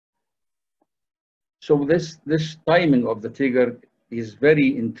So this timing of the trigger is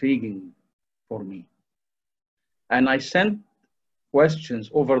very intriguing for me. And I sent questions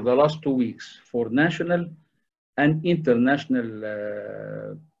over the last 2 weeks for national and international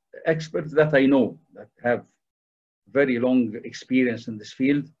experts that I know that have very long experience in this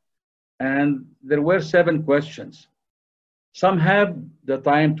field. And there were 7 questions. Some have the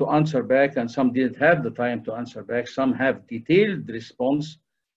time to answer back and some didn't have the time to answer back. Some have detailed response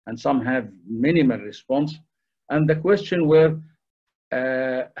and some have minimal response. And the question were,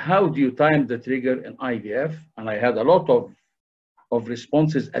 how do you time the trigger in IVF? And I had a lot of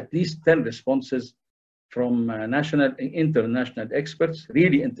responses, at least 10 responses from national and international experts,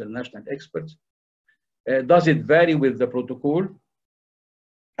 really international experts. Does it vary with the protocol?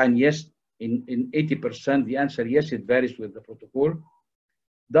 And yes, in 80%, the answer, yes, it varies with the protocol.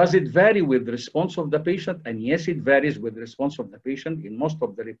 Does it vary with the response of the patient? And yes, it varies with the response of the patient in most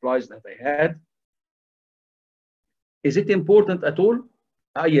of the replies that I had. Is it important at all?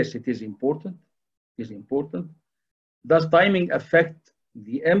 Yes, it is important. It is important. Does timing affect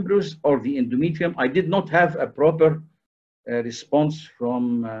the embryos or the endometrium? I did not have a proper response from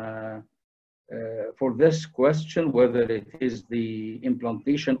for this question, whether it is the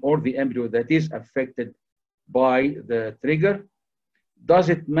implantation or the embryo that is affected by the trigger. Does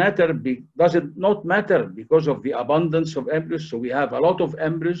it matter? Does it not matter because of the abundance of embryos? So we have a lot of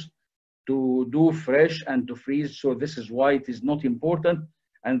embryos to do fresh and to freeze. So this is why it is not important.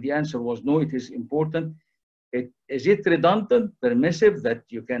 And the answer was no, it is important. Is it redundant, permissive, that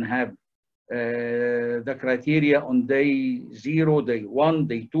you can have the criteria on day 0, day 1,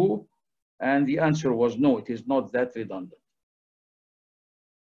 day 2? And the answer was no, it is not that redundant.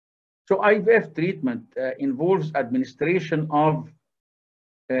 So IVF treatment involves administration of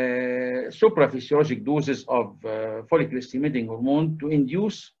supraphysiologic doses of follicle stimulating hormone to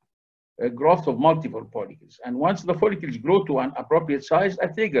induce growth of multiple follicles. And once the follicles grow to an appropriate size, a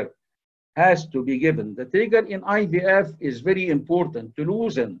trigger has to be given. The trigger in IVF is very important to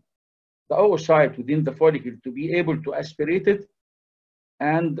loosen the oocyte within the follicle to be able to aspirate it,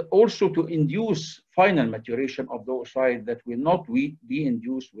 and also to induce final maturation of the oocyte that will not be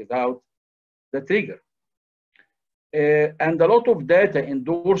induced without the trigger. And a lot of data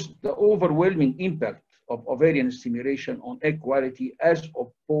endorse the overwhelming impact of ovarian stimulation on egg quality as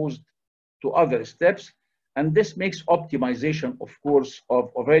opposed to other steps. And this makes optimization, of course,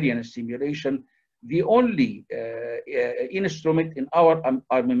 of ovarian stimulation the only instrument in our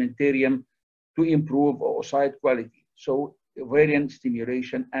armamentarium to improve oocyte quality. So ovarian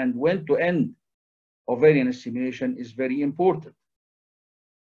stimulation and when to end ovarian stimulation is very important.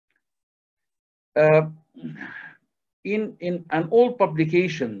 In an old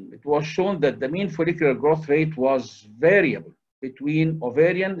publication, it was shown that the mean follicular growth rate was variable between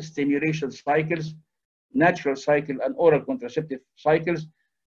ovarian stimulation cycles, natural cycle, and oral contraceptive cycles,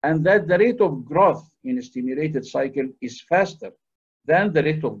 and that the rate of growth in a stimulated cycle is faster than the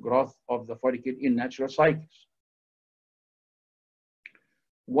rate of growth of the follicle in natural cycles.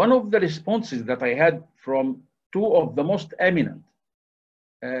 One of the responses that I had from 2 of the most eminent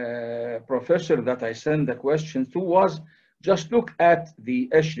professors that I sent the question to was, just look at the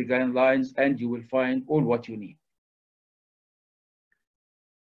Ashley guidelines and you will find all what you need.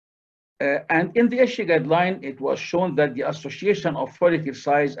 And in the Ashley guideline, it was shown that the association of follicle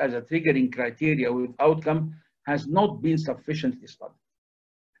size as a triggering criteria with outcome has not been sufficiently studied.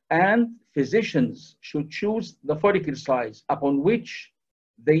 And physicians should choose the follicle size upon which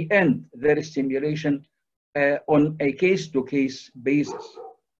they end their stimulation on a case-to-case basis.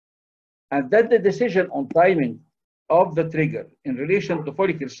 And that the decision on timing of the trigger in relation to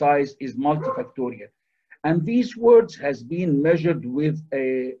follicle size is multifactorial. And these words has been measured with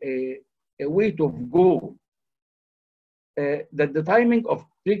a weight of gold, that the timing of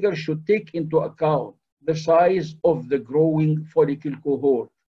trigger should take into account the size of the growing follicle cohort.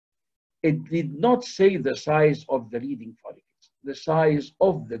 It did not say the size of the leading follicles, the size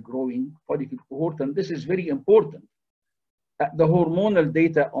of the growing follicle cohort, and this is very important. The hormonal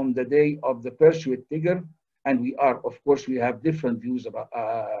data on the day of the pursuit trigger, and we are, of course, we have different views about,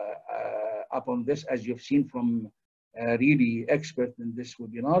 upon this, as you've seen from really experts in this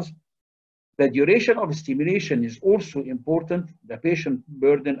webinars. The duration of stimulation is also important. The patient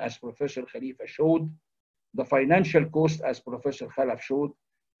burden, as Professor Khalifa showed, the financial cost, as Professor Khalaf showed,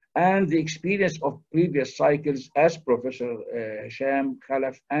 and the experience of previous cycles, as Professor Hisham,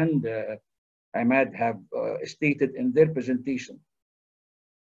 Khalaf, and Ahmad have stated in their presentation.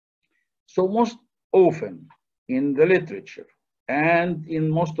 So most often in the literature and in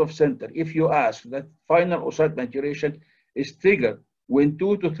most of center, if you ask that final oocyte maturation is triggered when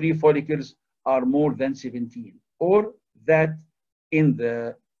 2 to 3 follicles are more than 17, or that in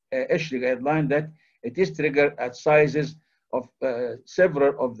the ESHRE guideline that it is triggered at sizes of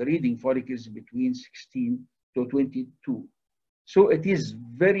several of the reading follicles between 16 to 22. So it is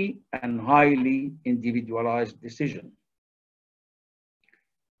very and highly individualized decision.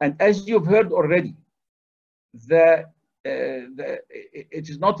 And as you've heard already, it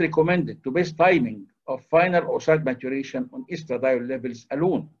is not recommended to base timing of final oocyte maturation on estradiol levels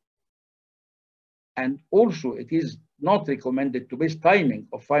alone. And also, it is not recommended to base timing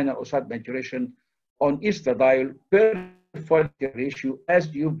of final oocyte maturation on estradiol per follicle ratio,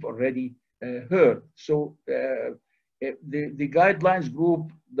 as you've already heard. So the guidelines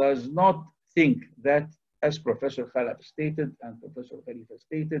group does not think that, as Professor Khalaf stated and Professor Khalifa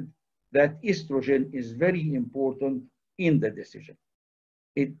stated, that estrogen is very important in the decision.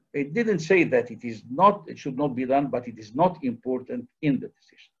 It didn't say that it should not be done, but it is not important in the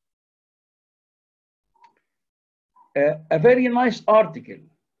decision. A very nice article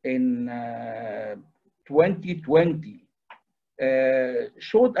in 2020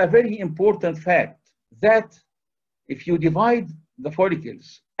 showed a very important fact that if you divide the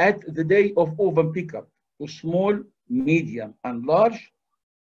follicles at the day of ovum pickup to small, medium, and large,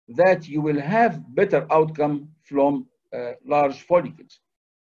 that you will have better outcome from large follicles,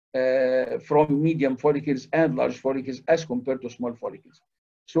 from medium follicles and large follicles as compared to small follicles.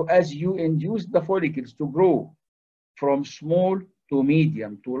 So as you induce the follicles to grow from small to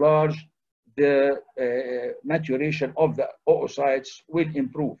medium to large, the maturation of the oocytes will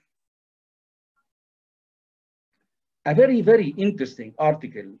improve. A very, very interesting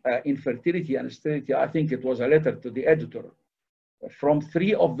article in Fertility and Sterility, I think it was a letter to the editor, from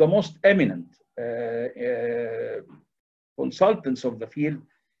 3 of the most eminent consultants of the field,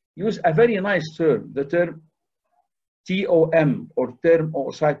 use a very nice term, the term TOM, or term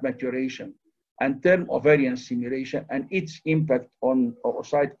oocyte maturation, and term ovarian stimulation, and its impact on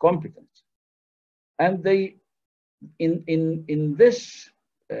oocyte competence. And they, in this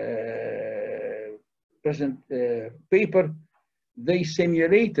present paper, they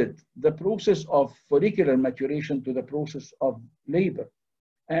simulated the process of follicular maturation to the process of labor.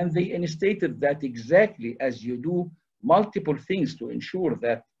 And they instated that exactly as you do multiple things to ensure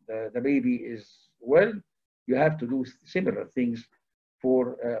that the baby is well, you have to do similar things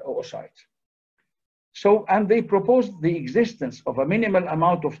for oocytes. So, and they proposed the existence of a minimal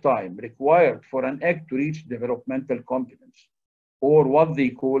amount of time required for an egg to reach developmental competence, or what they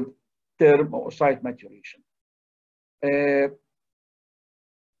called term oocyte maturation. It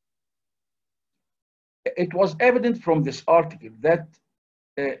was evident from this article that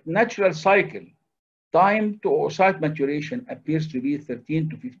natural cycle time to oocyte maturation appears to be 13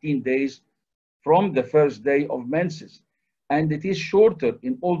 to 15 days from the first day of menses, and it is shorter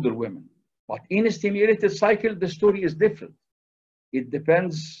in older women. But in a stimulated cycle, the story is different. It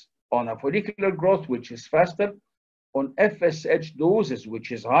depends on a follicular growth, which is faster, on FSH doses,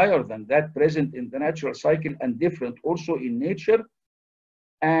 which is higher than that present in the natural cycle and different also in nature,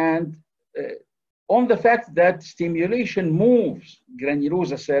 and on the fact that stimulation moves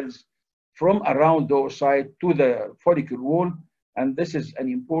granulosa cells from around the oocyte to the follicle wall, and this is an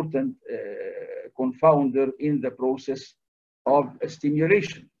important confounder in the process of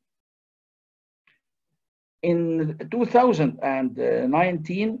stimulation. In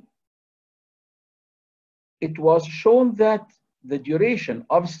 2019, it was shown that the duration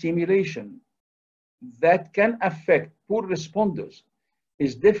of stimulation that can affect poor responders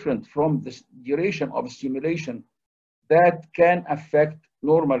is different from the duration of stimulation that can affect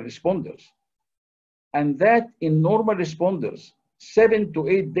normal responders. And that in normal responders, 7 to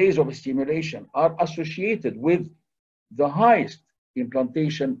 8 days of stimulation are associated with the highest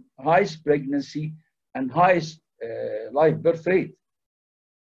implantation, highest pregnancy, and highest live birth rate.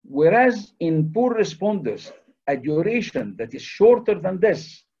 Whereas in poor responders, a duration that is shorter than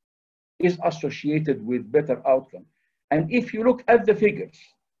this is associated with better outcome. And if you look at the figures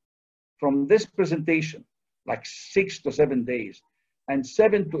from this presentation, like 6 to 7 days and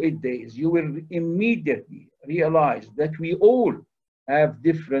 7 to 8 days, you will immediately realize that we all have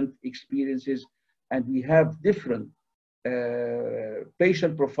different experiences and we have different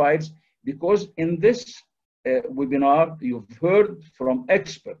patient profiles, because in this webinar, you've heard from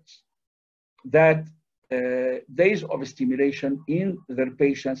experts that days of stimulation in their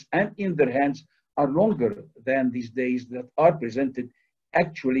patients and in their hands are longer than these days that are presented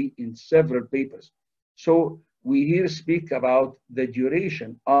actually in several papers. So we here speak about the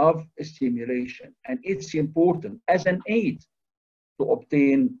duration of stimulation, and it's important as an aid to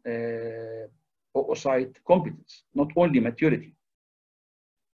obtain oocyte competence, not only maturity.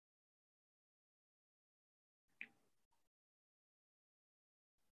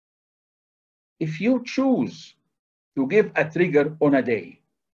 if you choose to give a trigger on a day,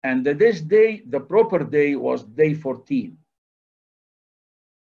 and this day, the proper day was day 14,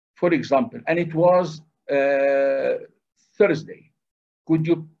 for example, and it was Thursday, could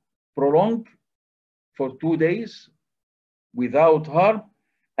you prolong for 2 days without harm?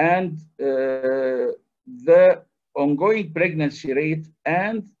 And the ongoing pregnancy rate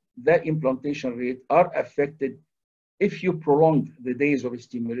and the implantation rate are affected if you prolong the days of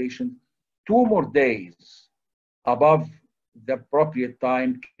stimulation 2 more days above the appropriate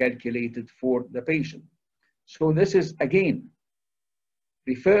time calculated for the patient. So this is, again,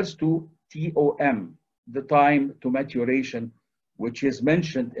 refers to TOM, the time to maturation, which is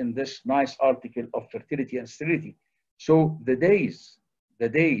mentioned in this nice article of fertility and sterility. So the days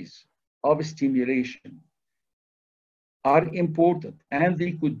of stimulation are important, and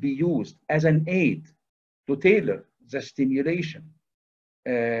they could be used as an aid to tailor the stimulation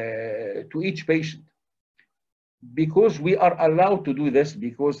to each patient. Because we are allowed to do this,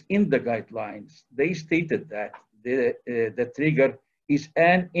 because in the guidelines, they stated that the trigger is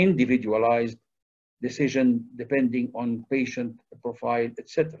an individualized decision depending on patient profile,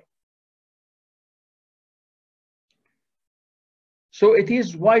 etc. So it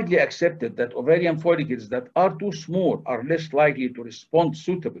is widely accepted that ovarian follicles that are too small are less likely to respond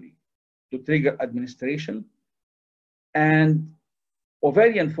suitably to trigger administration, and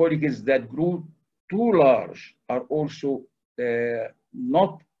ovarian follicles that grew too large are also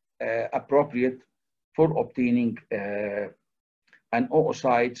not appropriate for obtaining an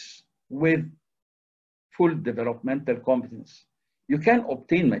oocytes with full developmental competence. You can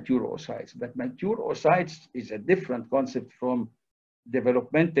obtain mature oocytes, but mature oocytes is a different concept from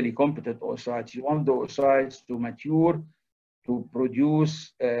developmentally competent oocytes. You want the oocytes to mature, to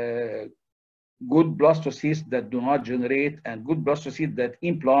produce good blastocysts that do not generate, and good blastocysts that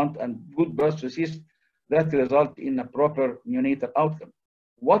implant, and good blastocysts that result in a proper neonatal outcome.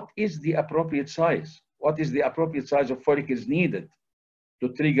 What is the appropriate size? What is the appropriate size of follicles needed to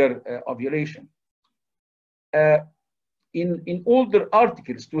trigger ovulation? In older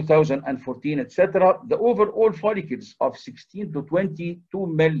articles, 2014, etc., the overall follicles of 16 to 22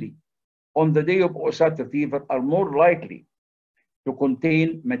 milli on the day of oocyte retrieval are more likely to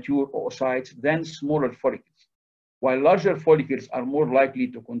contain mature oocytes than smaller follicles, while larger follicles are more likely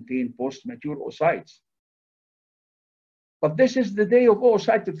to contain post-mature oocytes. But this is the day of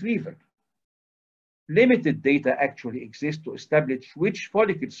oocyte retrieval. Limited data actually exists to establish which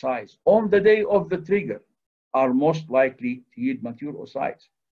follicle size on the day of the trigger are most likely to yield mature oocytes.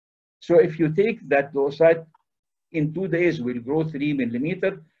 So if you take that the oocyte in 2 days will grow 3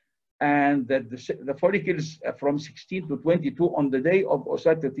 millimeter, and that the follicles from 16 to 22 on the day of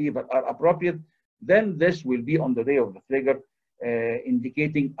oocyte retrieval are appropriate, then this will be on the day of the trigger,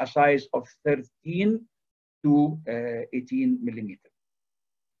 indicating a size of 13 to 18 millimeter.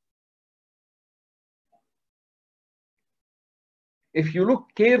 If you look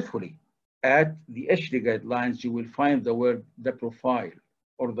carefully at the Ashley guidelines, you will find the word the profile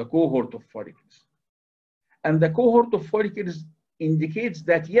or the cohort of follicles. And the cohort of follicles indicates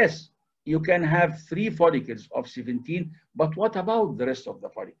that yes, you can have 3 follicles of 17, but what about the rest of the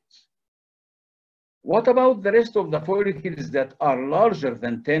follicles? What about the rest of the follicles that are larger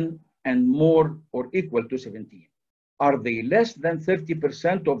than 10 and more or equal to 17? Are they less than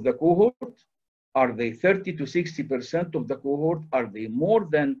 30% of the cohort? Are they 30 to 60% of the cohort? Are they more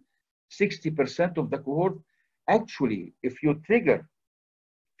than 60% of the cohort? Actually, if you trigger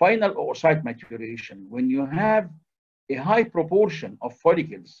final oocyte maturation, when you have a high proportion of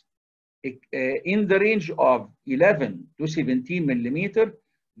follicles in the range of 11 to 17 millimeter,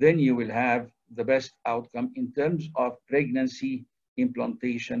 then you will have the best outcome in terms of pregnancy,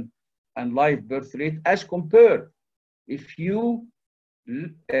 implantation, and live birth rate, as compared if you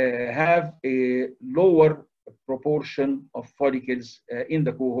have a lower proportion of follicles in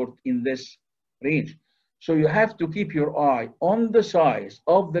the cohort in this range. So you have to keep your eye on the size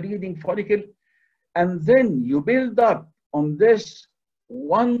of the leading follicle, and then you build up on this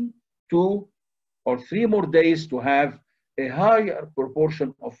 1, 2, or 3 more days to have a higher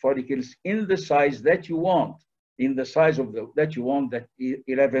proportion of follicles in the size that you want, in the size of that you want, that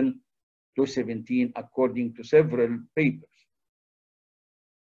 11 to 17, according to several papers.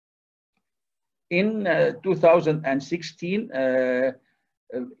 In 2016,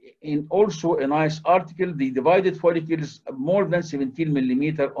 in also a nice article, the divided follicles more than 17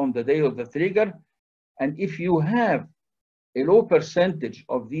 millimeter on the day of the trigger. And if you have a low percentage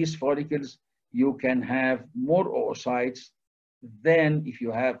of these follicles, you can have more oocytes than if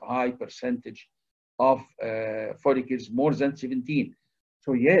you have high percentage of follicles more than 17.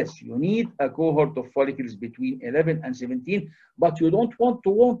 So yes, you need a cohort of follicles between 11 and 17, but you don't want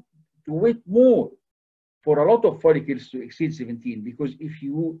to wait more for a lot of follicles to exceed 17, because if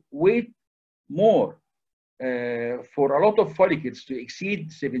you wait more for a lot of follicles to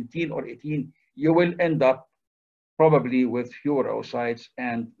exceed 17 or 18, you will end up probably with fewer oocytes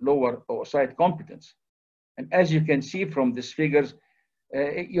and lower oocyte competence. And as you can see from these figures,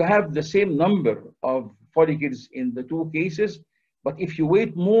 you have the same number of follicles in the two cases, but if you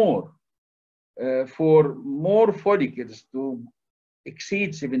wait more for more follicles to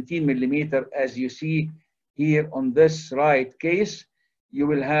exceed 17 millimeter, as you see here on this right case, you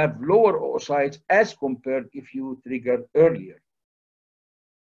will have lower oocytes as compared if you trigger earlier.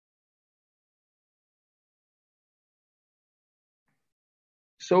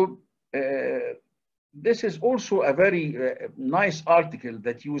 So this is also a very nice article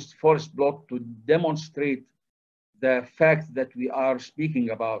that used forest blot to demonstrate the fact that we are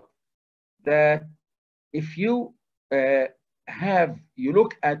speaking about, that if you you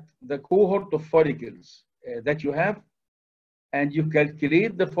look at the cohort of follicles that you have, and you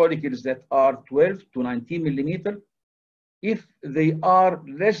calculate the follicles that are 12 to 19 millimeter, if they are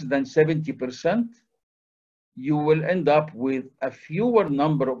less than 70%, you will end up with a fewer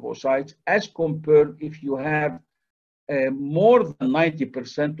number of oocytes as compared if you have more than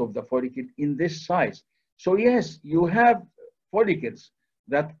 90% of the follicle in this size. So yes, you have follicles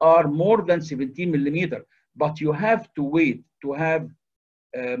that are more than 17 millimeter, but you have to wait to have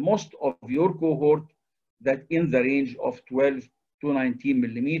most of your cohort that in the range of 12 to 19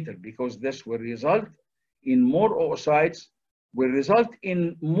 millimeter, because this will result in more oocytes, will result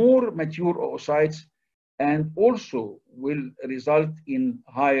in more mature oocytes, and also will result in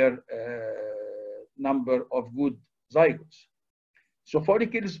higher number of good zygotes. So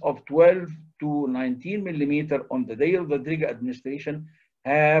follicles of 12 to 19 millimeter on the day of the trigger administration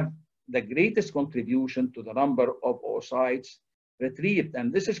have the greatest contribution to the number of oocytes retrieved.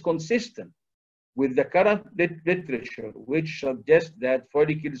 And this is consistent with the current literature, which suggests that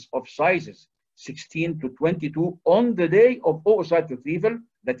follicles of sizes 16 to 22 on the day of oocyte retrieval,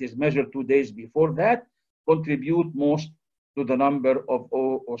 that is measured 2 days before that, contribute most to the number of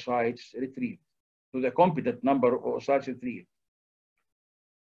oocytes retrieved, to the competent number of oocytes retrieved.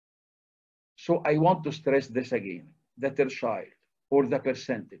 So I want to stress this again, the tertile, or the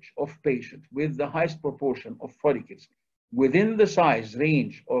percentage of patients with the highest proportion of follicles within the size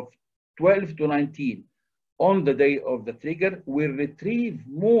range of 12 to 19 on the day of the trigger will retrieve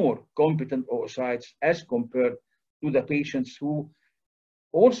more competent oocytes as compared to the patients who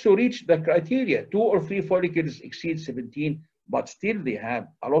also reach the criteria. 2 or 3 follicles exceed 17, but still they have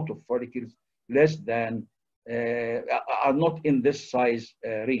a lot of follicles less than, are not in this size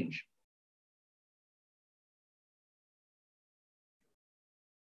range.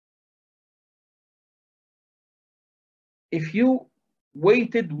 If you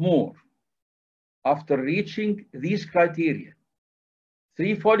waited more after reaching these criteria,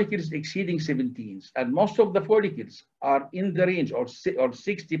 3 follicles exceeding 17, and most of the follicles are in the range, or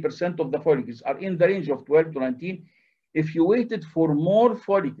 60% of the follicles are in the range of 12 to 19, if you waited for more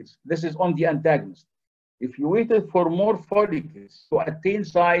follicles, this is on the antagonist, if you waited for more follicles to attain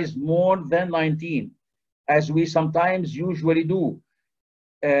size more than 19, as we sometimes usually do,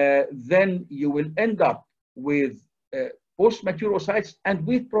 then you will end up with post-mature oocytes and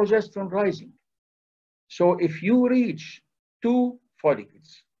with progesterone rising. So if you reach 2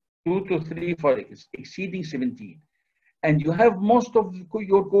 follicles, 2 to 3 follicles exceeding 17, and you have most of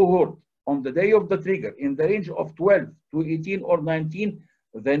your cohort on the day of the trigger in the range of 12 to 18 or 19,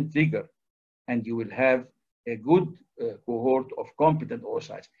 then trigger, and you will have a good cohort of competent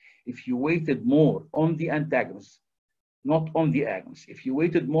oocytes. If you waited more on the antagonist, not on the agonist, if you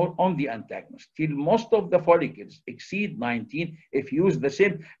waited more on the antagonist till most of the follicles exceed 19, if you use the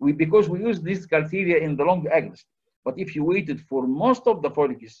same, because we use this criteria in the long agonist, but if you waited for most of the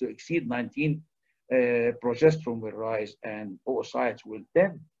follicles to exceed 19, progesterone will rise and oocytes will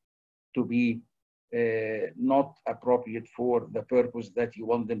tend to be not appropriate for the purpose that you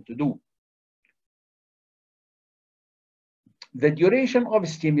want them to do. The duration of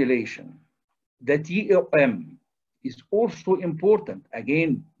stimulation, the TOM, is also important.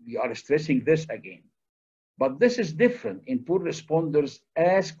 Again, we are stressing this again, but this is different in poor responders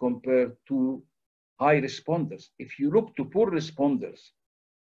as compared to high responders. If you look to poor responders,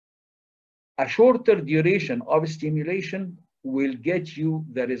 a shorter duration of stimulation will get you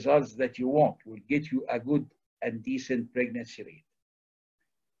the results that you want, will get you a good and decent pregnancy rate.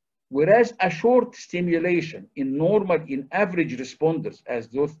 Whereas a short stimulation in normal, in average responders, as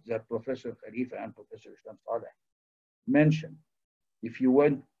those that Professor Khalifa and Professor Isham Saleh mentioned, If you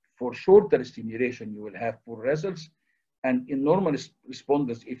went for shorter stimulation, you will have poor results. And in normal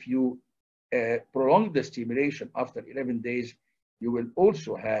responders, if you prolong the stimulation after 11 days, you will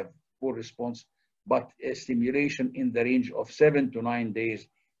also have poor response. But a stimulation in the range of 7 to 9 days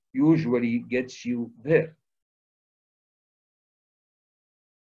usually gets you there.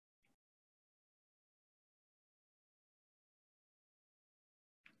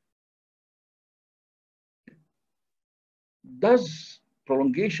 Does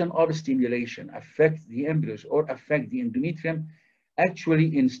prolongation of stimulation affect the embryos or affect the endometrium?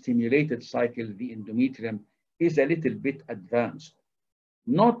 Actually, in stimulated cycle, the endometrium is a little bit advanced,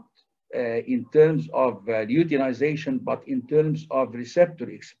 not in terms of luteinization, but in terms of receptor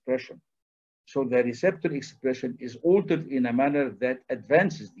expression. So the receptor expression is altered in a manner that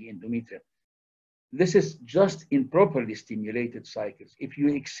advances the endometrium. This is just in properly stimulated cycles. If you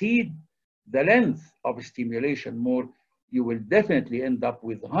exceed the length of stimulation more, you will definitely end up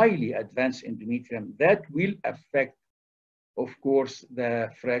with highly advanced endometrium that will affect, of course, the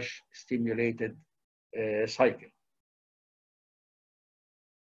fresh stimulated cycle.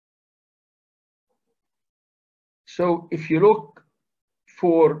 So if you look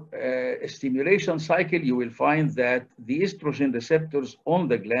for a stimulation cycle, you will find that the estrogen receptors on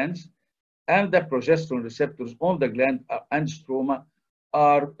the glands and the progesterone receptors on the gland and stroma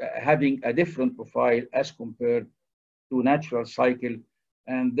are having a different profile as compared to natural cycle,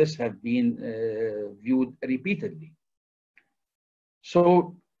 and this have been viewed repeatedly.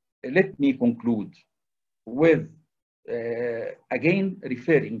 So let me conclude with again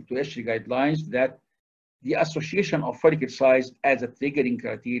referring to SG guidelines that the association of follicle size as a triggering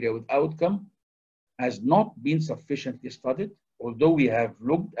criteria with outcome has not been sufficiently studied, although we have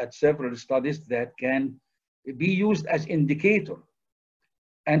looked at several studies that can be used as indicator.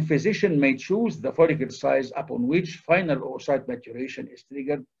 And physician may choose the follicle size upon which final oocyte maturation is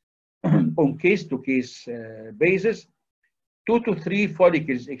triggered on case-to-case basis. 2 to 3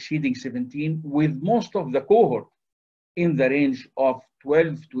 follicles exceeding 17, with most of the cohort in the range of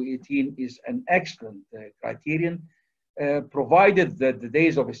 12 to 18 is an excellent criterion, provided that the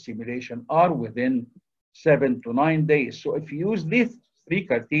days of stimulation are within 7 to 9 days. So if you use these 3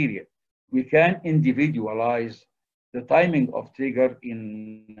 criteria, we can individualize the timing of trigger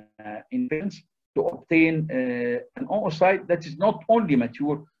in patients to obtain an oocyte that is not only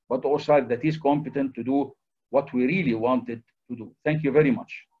mature, but oocyte that is competent to do what we really wanted to do. Thank you very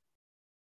much.